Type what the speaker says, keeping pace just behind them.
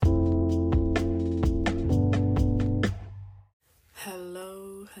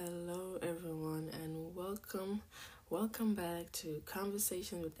Welcome back to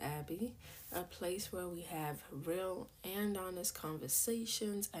Conversation with Abby, a place where we have real and honest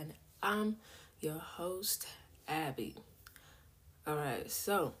conversations, and I'm your host, Abby. Alright,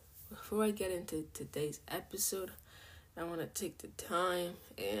 so before I get into today's episode, I want to take the time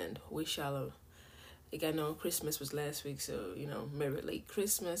and wish y'all like I know Christmas was last week, so Merry late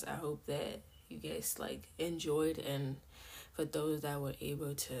Christmas. I hope that you guys enjoyed, and for those that were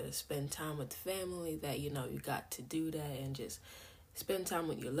able to spend time with family, that you got to do that and just spend time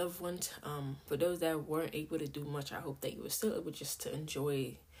with your loved ones. For those that weren't able to do much, I hope that you were still able just to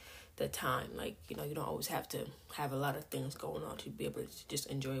enjoy the time. You don't always have to have a lot of things going on to be able to just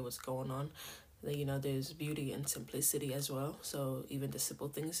enjoy what's going on. There's beauty and simplicity as well. So even the simple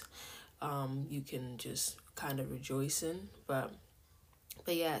things, you can just kind of rejoice in. But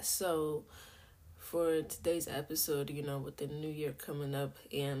yeah, so for today's episode, with the new year coming up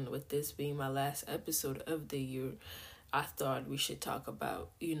and with this being my last episode of the year, I thought we should talk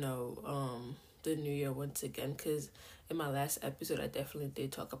about, the new year once again, because in my last episode, I definitely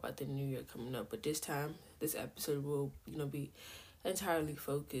did talk about the new year coming up, but this time, this episode will, be entirely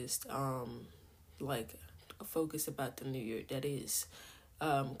focused, focused about the new year that is,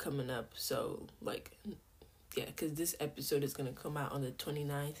 coming up. So, yeah, because this episode is going to come out on the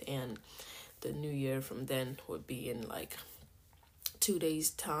 29th, and the new year from then would be in 2 days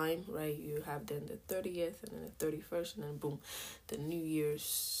time, right? You have then the 30th and then the 31st, and then boom, the new year.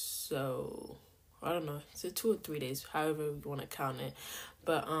 So I don't know, it's 2 or 3 days, however you want to count it.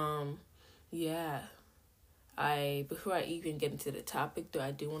 But yeah, before I even get into the topic though,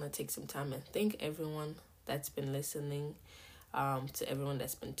 I do want to take some time and thank everyone that's been listening, to everyone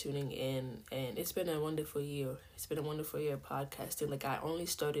that's been tuning in, and it's been a wonderful year. It's been a wonderful year of podcasting. I only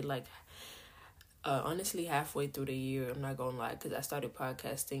started honestly halfway through the year, I'm not gonna lie, because I started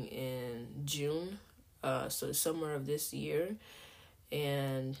podcasting in June, so the summer of this year,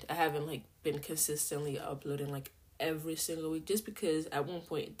 and I haven't been consistently uploading every single week, just because at one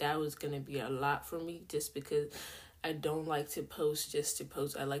point that was gonna be a lot for me, just because I don't like to post just to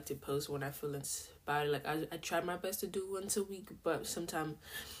post. I like to post when I feel inspired. I try my best to do once a week, but sometimes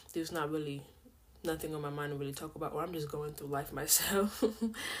there's not really nothing on my mind to really talk about, or I'm just going through life myself.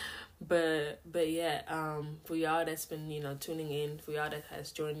 But yeah, for y'all that's been, tuning in, for y'all that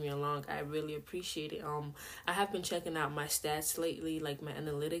has joined me along, I really appreciate it. I have been checking out my stats lately, my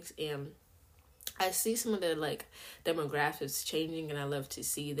analytics, and I see some of the, demographics changing, and I love to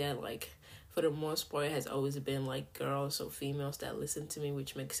see that, for the most part, it has always been, girls or females that listen to me,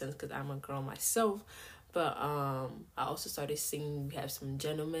 which makes sense because I'm a girl myself. But I also started seeing we have some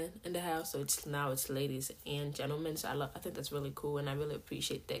gentlemen in the house, so it's ladies and gentlemen. So I think that's really cool, and I really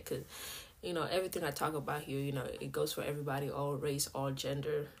appreciate that, because everything I talk about here, it goes for everybody, all race, all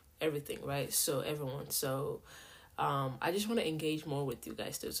gender, everything, right? So everyone. So I just want to engage more with you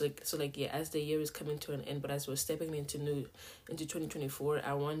guys too. So yeah, as the year is coming to an end, but as we're stepping into 2024,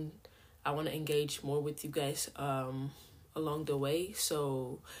 I want to engage more with you guys along the way.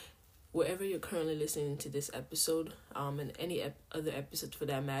 So wherever you're currently listening to this episode, and any other episodes for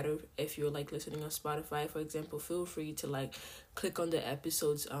that matter, if you're listening on Spotify, for example, feel free to click on the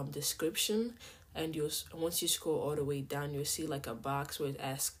episode's description, and once you scroll all the way down, you'll see a box where it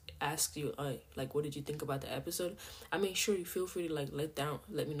asks you what did you think about the episode. I mean, sure, you feel free to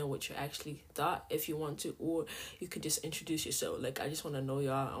let me know what you actually thought if you want to, or you could just introduce yourself. I just want to know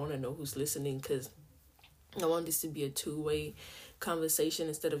y'all. I want to know who's listening, because I want this to be a two-way conversation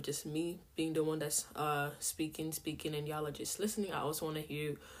instead of just me being the one that's speaking and y'all are just listening. I also want to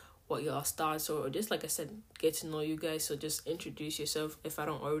hear what y'all's thoughts are, or just like I said, get to know you guys. So just introduce yourself if I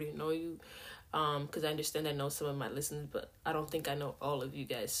don't already know you, because I understand I know some of my listeners, but I don't think I know all of you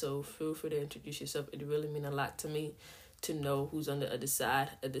guys. So feel free to introduce yourself. It really means a lot to me to know who's on the other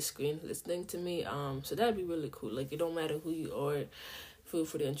side of the screen listening to me. So that'd be really cool. It don't matter who you are, feel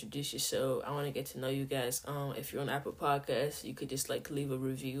free to introduce yourself. I want to get to know you guys. If you're on Apple Podcasts, you could just leave a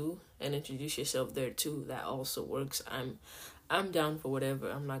review and introduce yourself there too. That also works. I'm down for whatever.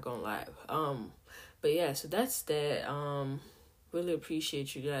 I'm not gonna lie. But yeah, so that's that. Really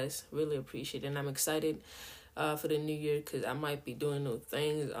appreciate you guys. Really appreciate it. And I'm excited for the new year, because I might be doing new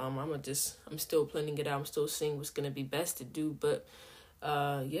things. I'm still planning it out. I'm still seeing what's gonna be best to do. But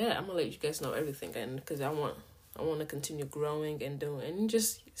yeah, I'm gonna let you guys know everything, and because I want to continue growing and doing, and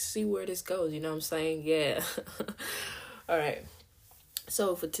just see where this goes. You know what I'm saying? Yeah. All right.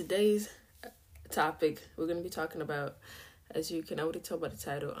 So for today's topic, we're going to be talking about, as you can already tell by the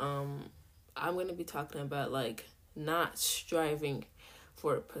title, I'm going to be talking about not striving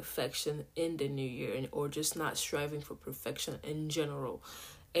for perfection in the new year, or just not striving for perfection in general.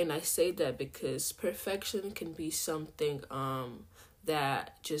 And I say that because perfection can be something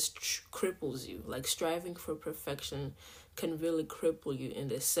that just cripples you. Like striving for perfection can really cripple you in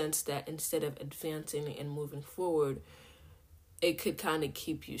the sense that instead of advancing and moving forward, it could kind of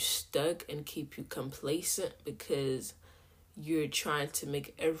keep you stuck and keep you complacent because you're trying to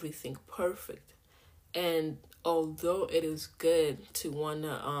make everything perfect. And although it is good to want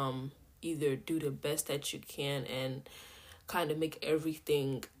to either do the best that you can and kind of make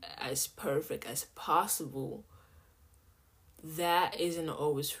everything as perfect as possible, that isn't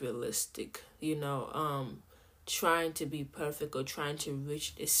always realistic. Trying to be perfect or trying to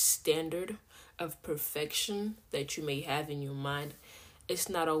reach a standard of perfection that you may have in your mind, it's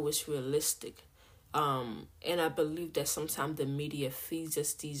not always realistic. And I believe that sometimes the media feeds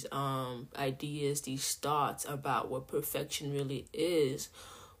us these ideas, these thoughts about what perfection really is,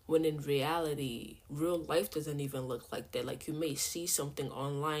 when in reality, real life doesn't even look like that. Like, you may see something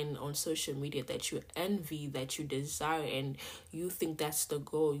online on social media that you envy, that you desire, and you think that's the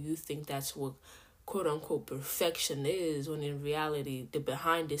goal. You think that's what quote unquote perfection is, when in reality the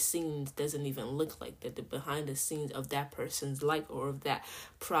behind the scenes doesn't even look like that. The behind the scenes of that person's life or of that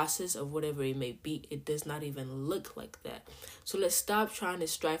process of whatever it may be, it does not even look like that. So let's stop trying to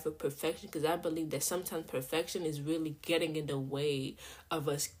strive for perfection, because I believe that sometimes perfection is really getting in the way of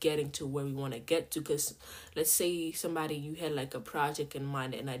us getting to where we want to get to. Because let's say you had like a project in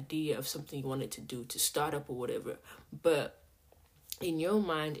mind, an idea of something you wanted to do, to start up or whatever, but in your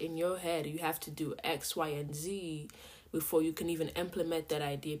mind, in your head, you have to do X, Y, and Z before you can even implement that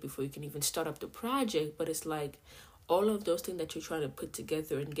idea, before you can even start up the project. But it's like all of those things that you're trying to put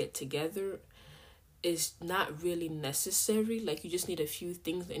together and get together is not really necessary. Like, you just need a few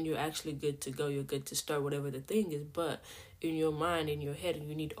things and you're actually good to go. You're good to start whatever the thing is. But in your mind, in your head,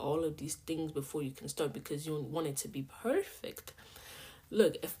 you need all of these things before you can start, because you want it to be perfect.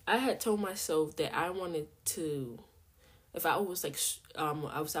 Look, if I had told myself that I wanted to, if I was like,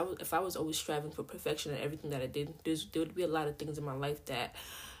 if I was always striving for perfection in everything that I did, there would be a lot of things in my life that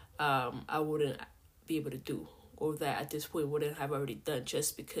I wouldn't be able to do, or that at this point wouldn't have already done,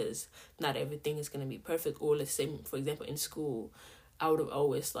 just because not everything is going to be perfect. Or let's say, for example, in school, I would have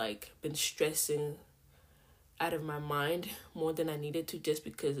always like been stressing out of my mind more than I needed to, just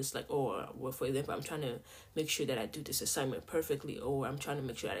because it's like, well, for example, I'm trying to make sure that I do this assignment perfectly, or I'm trying to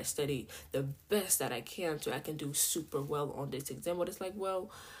make sure that I study the best that I can so I can do super well on this exam. But it's like,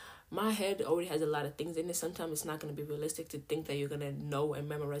 well, my head already has a lot of things in it. Sometimes it's not going to be realistic to think that you're going to know and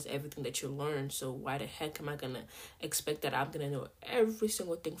memorize everything that you learn. So why the heck am I going to expect that I'm going to know every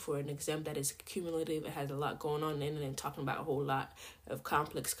single thing for an exam that is cumulative? It has a lot going on in it and talking about a whole lot of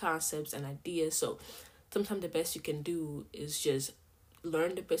complex concepts and ideas. So sometimes the best you can do is just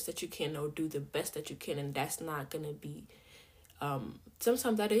learn the best that you can, or do the best that you can, and that's not gonna be.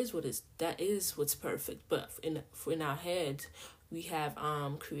 Sometimes that is what's perfect, but in our heads, we have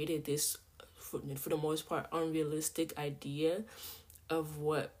created this for the most part unrealistic idea of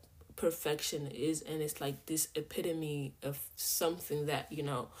what perfection is, and it's like this epitome of something that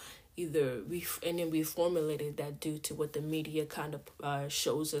either we formulated that due to what the media kind of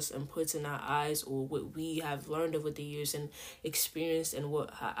shows us and puts in our eyes, or what we have learned over the years and experienced, and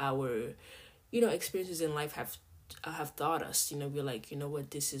what our experiences in life have taught us. We're like,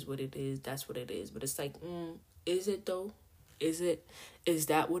 what, this is what it is, that's what it is. But it's like, is it though? Is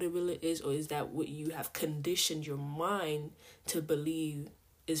that what it really is, or is that what you have conditioned your mind to believe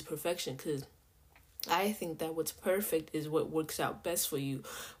is perfection? Because I think that what's perfect is what works out best for you.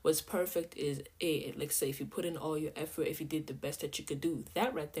 What's perfect is like, say, if you put in all your effort, if you did the best that you could do,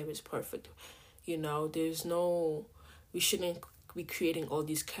 that right there is perfect. We shouldn't be creating all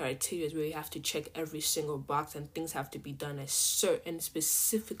these criteria where you have to check every single box and things have to be done a certain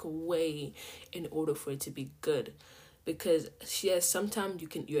specific way in order for it to be good. Because yes, sometimes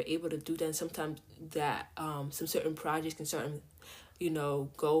you're able to do that, and sometimes that some certain projects and certain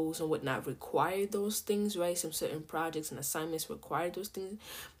goals and whatnot require those things, right? Some certain projects and assignments require those things,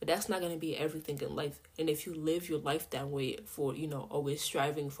 but that's not going to be everything in life. And if you live your life that way, for always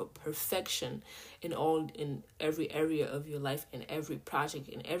striving for perfection in every area of your life, in every project,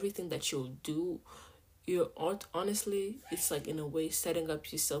 in everything that you'll do, you're honestly, it's like in a way setting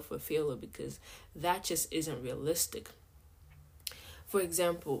up yourself for failure, because that just isn't realistic. For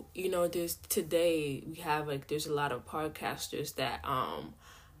example, there's a lot of podcasters that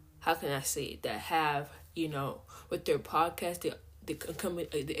how can I say it, that have with their podcast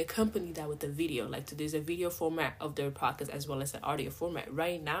they accompany that with a video. Like, there's a video format of their podcast as well as an audio format.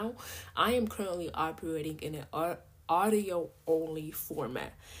 Right now, I am currently operating in an audio only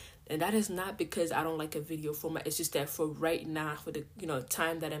format. And that is not because I don't like a video format. It's just that for right now, for the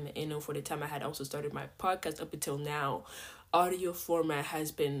time that I'm in, and for the time I had also started my podcast up until now, audio format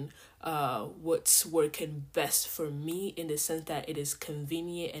has been what's working best for me, in the sense that it is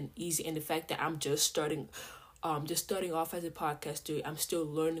convenient and easy, and the fact that I'm just starting off as a podcaster. I'm still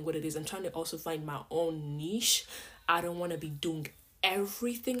learning what it is. I'm trying to also find my own niche. I don't want to be doing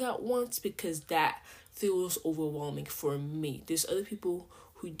everything at once, because that feels overwhelming for me. There's other people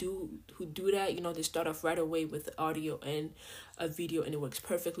who do that. They start off right away with audio and a video, and it works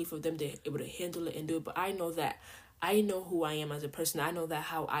perfectly for them. They're able to handle it and do it. But I know who I am as a person. I know that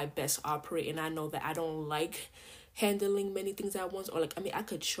how I best operate, and I know that I don't like handling many things at once. Or I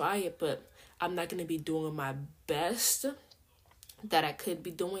could try it, but I'm not gonna be doing my best that I could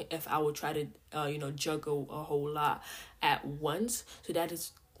be doing if I would try to juggle a whole lot at once. So that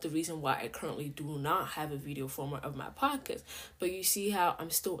is the reason why I currently do not have a video format of my podcast. But you see how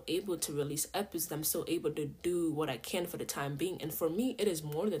I'm still able to release episodes. I'm still able to do what I can for the time being. And for me, it is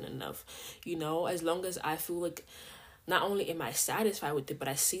more than enough. As long as I feel like not only am I satisfied with it, but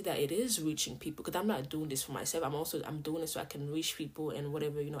I see that it is reaching people, because I'm not doing this for myself. I'm doing it so I can reach people, and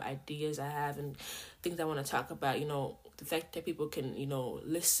whatever, ideas I have and things I want to talk about, the fact that people can,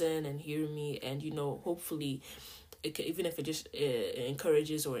 listen and hear me, and, hopefully it can, even if it just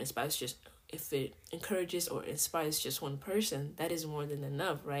encourages or inspires just one person, that is more than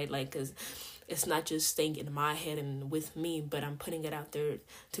enough, right? Because it's not just staying in my head and with me, but I'm putting it out there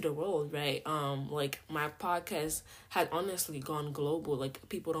to the world, right? My podcast had honestly gone global.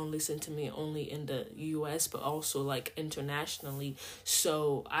 People don't listen to me only in the US, but also internationally.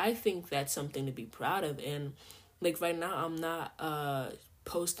 So I think that's something to be proud of. And right now, I'm not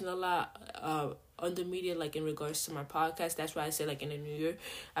posting a lot on the media, in regards to my podcast. That's why I say in the new year,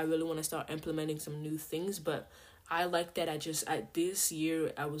 I really want to start implementing some new things. But I like that this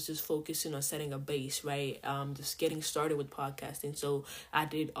year I was just focusing on setting a base, right? Just getting started with podcasting. So I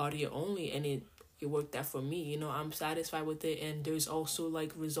did audio only, and it worked out for me. I'm satisfied with it. And there's also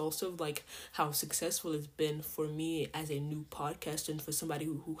results of how successful it's been for me as a new podcaster, and for somebody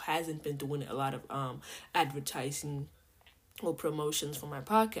who hasn't been doing a lot of advertising or promotions for my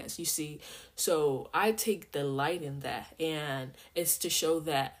podcast, you see. So I take delight in that, and it's to show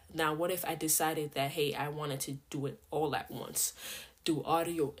that now, what if I decided that, hey, I wanted to do it all at once, do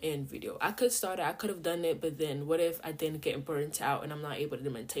audio and video? I could have done it, but then what if I then get burnt out and I'm not able to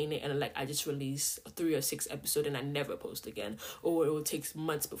maintain it, and I just release 3 or 6 episodes and I never post again, or it will take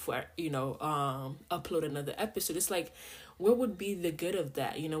months before I upload another episode? It's what would be the good of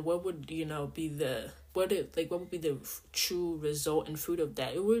that? What would be the what would be the true result and fruit of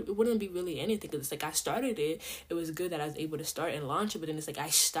that? It wouldn't be really anything, because it's I started it. It was good that I was able to start and launch it, but then it's I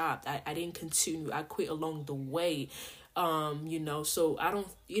stopped. I didn't continue. I quit along the way. So I don't,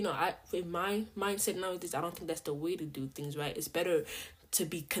 in my mindset nowadays, I don't think that's the way to do things, right? It's better to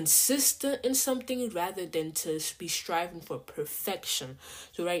be consistent in something rather than to be striving for perfection.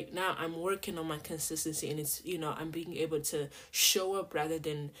 So right now I'm working on my consistency, and it's, I'm being able to show up rather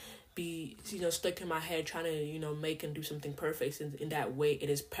than be, stuck in my head trying to, make and do something perfect. In that way, it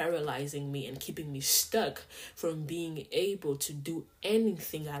is paralyzing me and keeping me stuck from being able to do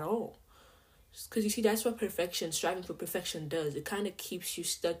anything at all. Because you see, that's what striving for perfection does. It kind of keeps you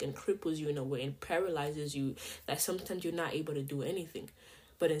stuck and cripples you in a way and paralyzes you, that sometimes you're not able to do anything.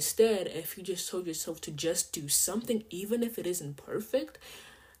 But instead, if you just told yourself to just do something, even if it isn't perfect,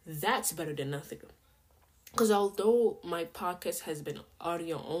 that's better than nothing. Because although my podcast has been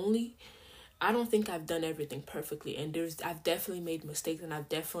audio only, I don't think I've done everything perfectly, and I've definitely made mistakes, and I've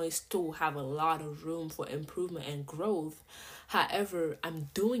definitely still have a lot of room for improvement and growth. However,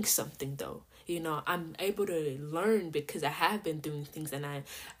 I'm doing something though. I'm able to learn because I have been doing things, and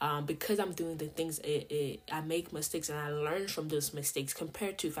because I'm doing the things, I make mistakes and I learn from those mistakes,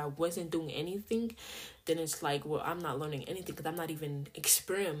 compared to if I wasn't doing anything, then it's I'm not learning anything, because I'm not even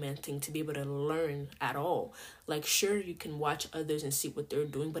experimenting to be able to learn at all. Sure, you can watch others and see what they're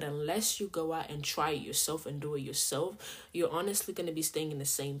doing, but unless you go out and try it yourself and do it yourself, you're honestly going to be staying in the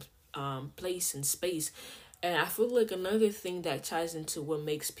same place and space. And I feel another thing that ties into what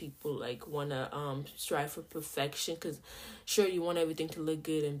makes people want to strive for perfection, because sure, you want everything to look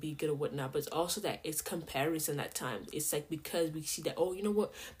good and be good or whatnot, but it's also that it's comparison at times. It's because we see that, oh, you know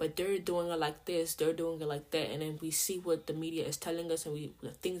what, but they're doing it like this, they're doing it like that, and then we see what the media is telling us, and the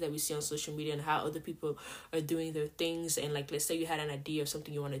things that we see on social media and how other people are doing their things. And let's say you had an idea of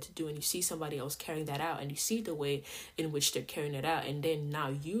something you wanted to do, and you see somebody else carrying that out, and you see the way in which they're carrying it out, and then now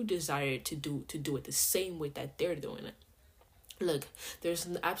you desire to do it the same way that they're doing it. Look, there's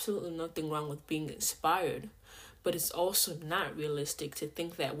absolutely nothing wrong with being inspired, but it's also not realistic to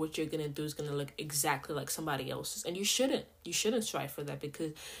think that what you're gonna do is gonna look exactly like somebody else's. And you shouldn't strive for that,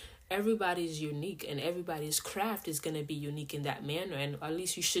 because everybody's unique and everybody's craft is going to be unique in that manner. And at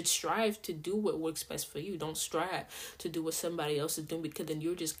least you should strive to do what works best for you. Don't strive to do what somebody else is doing, because then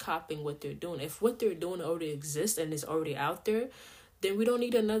you're just copying what they're doing. If what they're doing already exists and is already out there, then we don't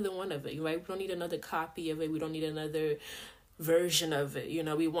need another one of it, right? We don't need another copy of it. We don't need another version of it.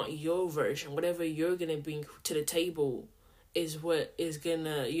 We want your version. Whatever you're going to bring to the table is what is going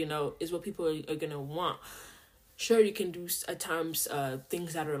to, is what people are going to want. Sure, you can do at times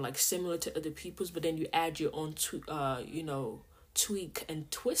things that are like similar to other people's, but then you add your own tweak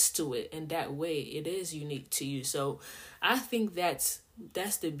and twist to it, and that way it is unique to you. So I think that's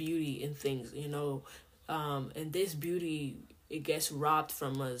the beauty in things, and this beauty, it gets robbed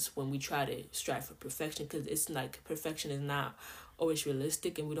from us when we try to strive for perfection, because it's like perfection is not always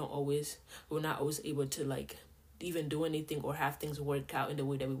realistic, and we're not always able to like even do anything or have things work out in the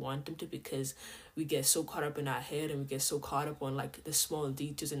way that we want them to, because we get so caught up in our head and we get so caught up on like the small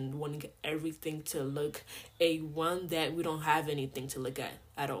details and wanting everything to look A1 that we don't have anything to look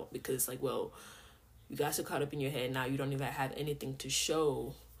at all, because like, well, you got so caught up in your head now you don't even have anything to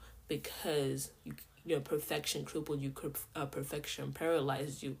show, because your perfection crippled you, perfection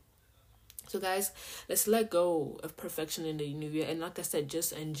paralyzed you. So guys, let's let go of perfection in the new year. And like I said,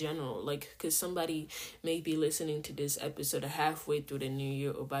 just in general, like, because somebody may be listening to this episode halfway through the new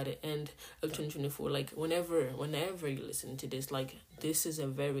year or by the end of 2024. Like, whenever you listen to this, like, this is a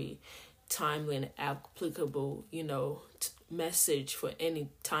very timely and applicable, message for any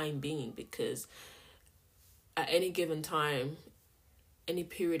time being, because at any given time, any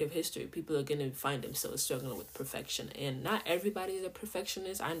period of history, people are going to find themselves struggling with perfection. And not everybody is a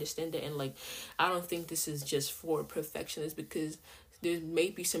perfectionist. I understand that. And like, I don't think this is just for perfectionists, because there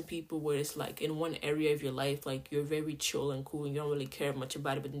may be some people where it's like in one area of your life, like you're very chill and cool and you don't really care much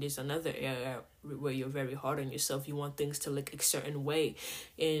about it. But then there's another area where you're very hard on yourself. You want things to look a certain way.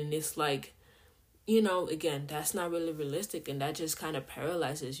 And it's like, again, that's not really realistic, and that just kind of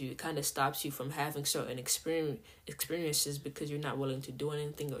paralyzes you. It kind of stops you from having certain experiences because you're not willing to do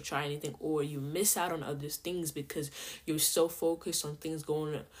anything or try anything, or you miss out on other things because you're so focused on things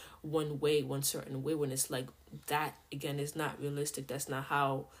going one certain way, when it's like that, again, is not realistic. That's not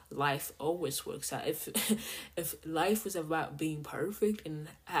how life always works out. If life was about being perfect and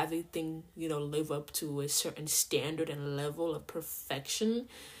having things, live up to a certain standard and level of perfection,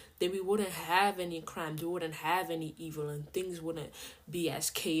 then we wouldn't have any crime, we wouldn't have any evil, and things wouldn't be as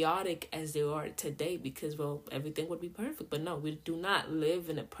chaotic as they are today, because, well, everything would be perfect. But no, we do not live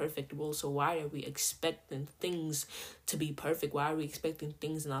in a perfect world, so why are we expecting things to be perfect? Why are we expecting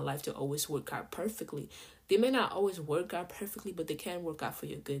things in our life to always work out perfectly? They may not always work out perfectly, but they can work out for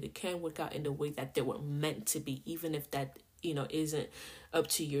your good. They can work out in the way that they were meant to be, even if that, isn't up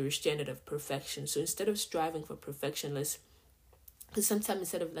to your standard of perfection. So instead of striving for perfection, because sometimes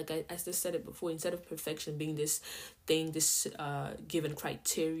instead of, like I just said it before, instead of perfection being this thing, this given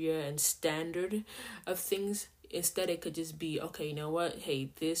criteria and standard of things, instead it could just be, okay, you know what?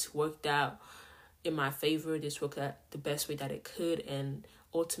 Hey, this worked out in my favor. This worked out the best way that it could, and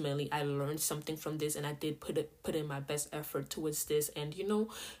ultimately I learned something from this, and I did put in my best effort towards this. And you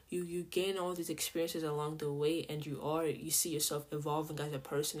gain all these experiences along the way, and you see yourself evolving as a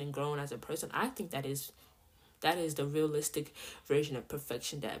person and growing as a person. I think that is the realistic version of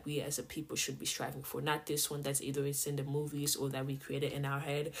perfection that we as a people should be striving for. Not this one that's either it's in the movies or that we created in our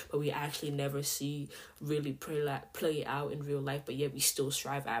head, but we actually never see really play out in real life, but yet we still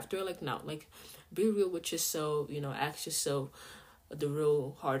strive after. Like, no, like, be real with yourself, ask yourself the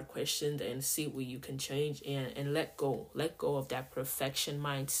real hard questions and see what you can change, and let go of that perfection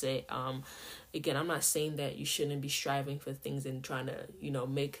mindset. Again, I'm not saying that you shouldn't be striving for things and trying to,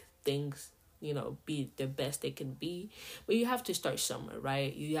 make things, be the best they can be. But you have to start somewhere,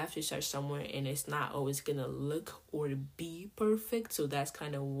 right? You have to start somewhere, and it's not always gonna look or be perfect. So that's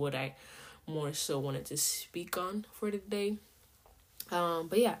kind of what I more so wanted to speak on for today.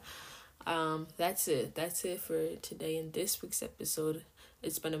 But yeah, that's it. That's it for today in this week's episode.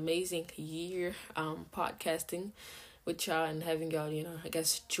 It's been an amazing year podcasting with y'all and having y'all, I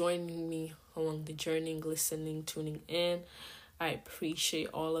guess, joining me along the journey, listening, tuning in. I appreciate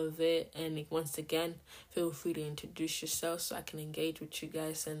all of it. And once again, feel free to introduce yourself so I can engage with you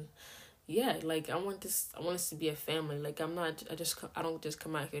guys. And yeah, like, I want us to be a family. Like, I don't just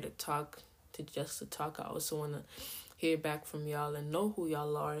come out here to talk. I also want to hear back from y'all and know who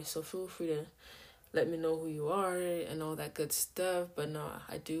y'all are. So feel free to let me know who you are and all that good stuff. But no,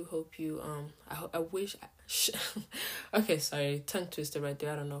 I do hope you, I wish, okay, sorry, tongue twister right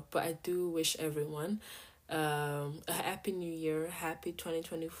there, I don't know. But I do wish everyone A happy new year, happy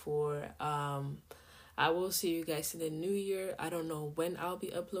 2024. I will see you guys in the new year. I don't know when I'll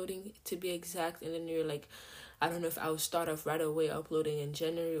be uploading, to be exact, in the new year. Like, I don't know if I'll start off right away uploading in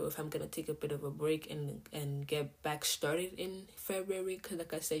January, or if I'm gonna take a bit of a break and get back started in February. Cause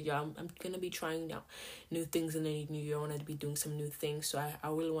like I said, y'all, I'm gonna be trying out new things in the new year. I want to be doing some new things, so I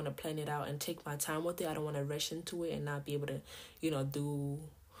really want to plan it out and take my time with it. I don't want to rush into it and not be able to, do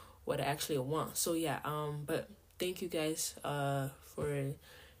what I actually want. So yeah, but thank you guys for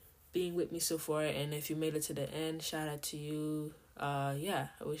being with me so far, and if you made it to the end, shout out to you. Yeah,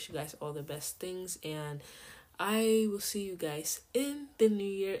 I wish you guys all the best things, and I will see you guys in the new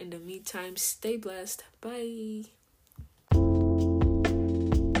year. In the meantime, stay blessed. Bye.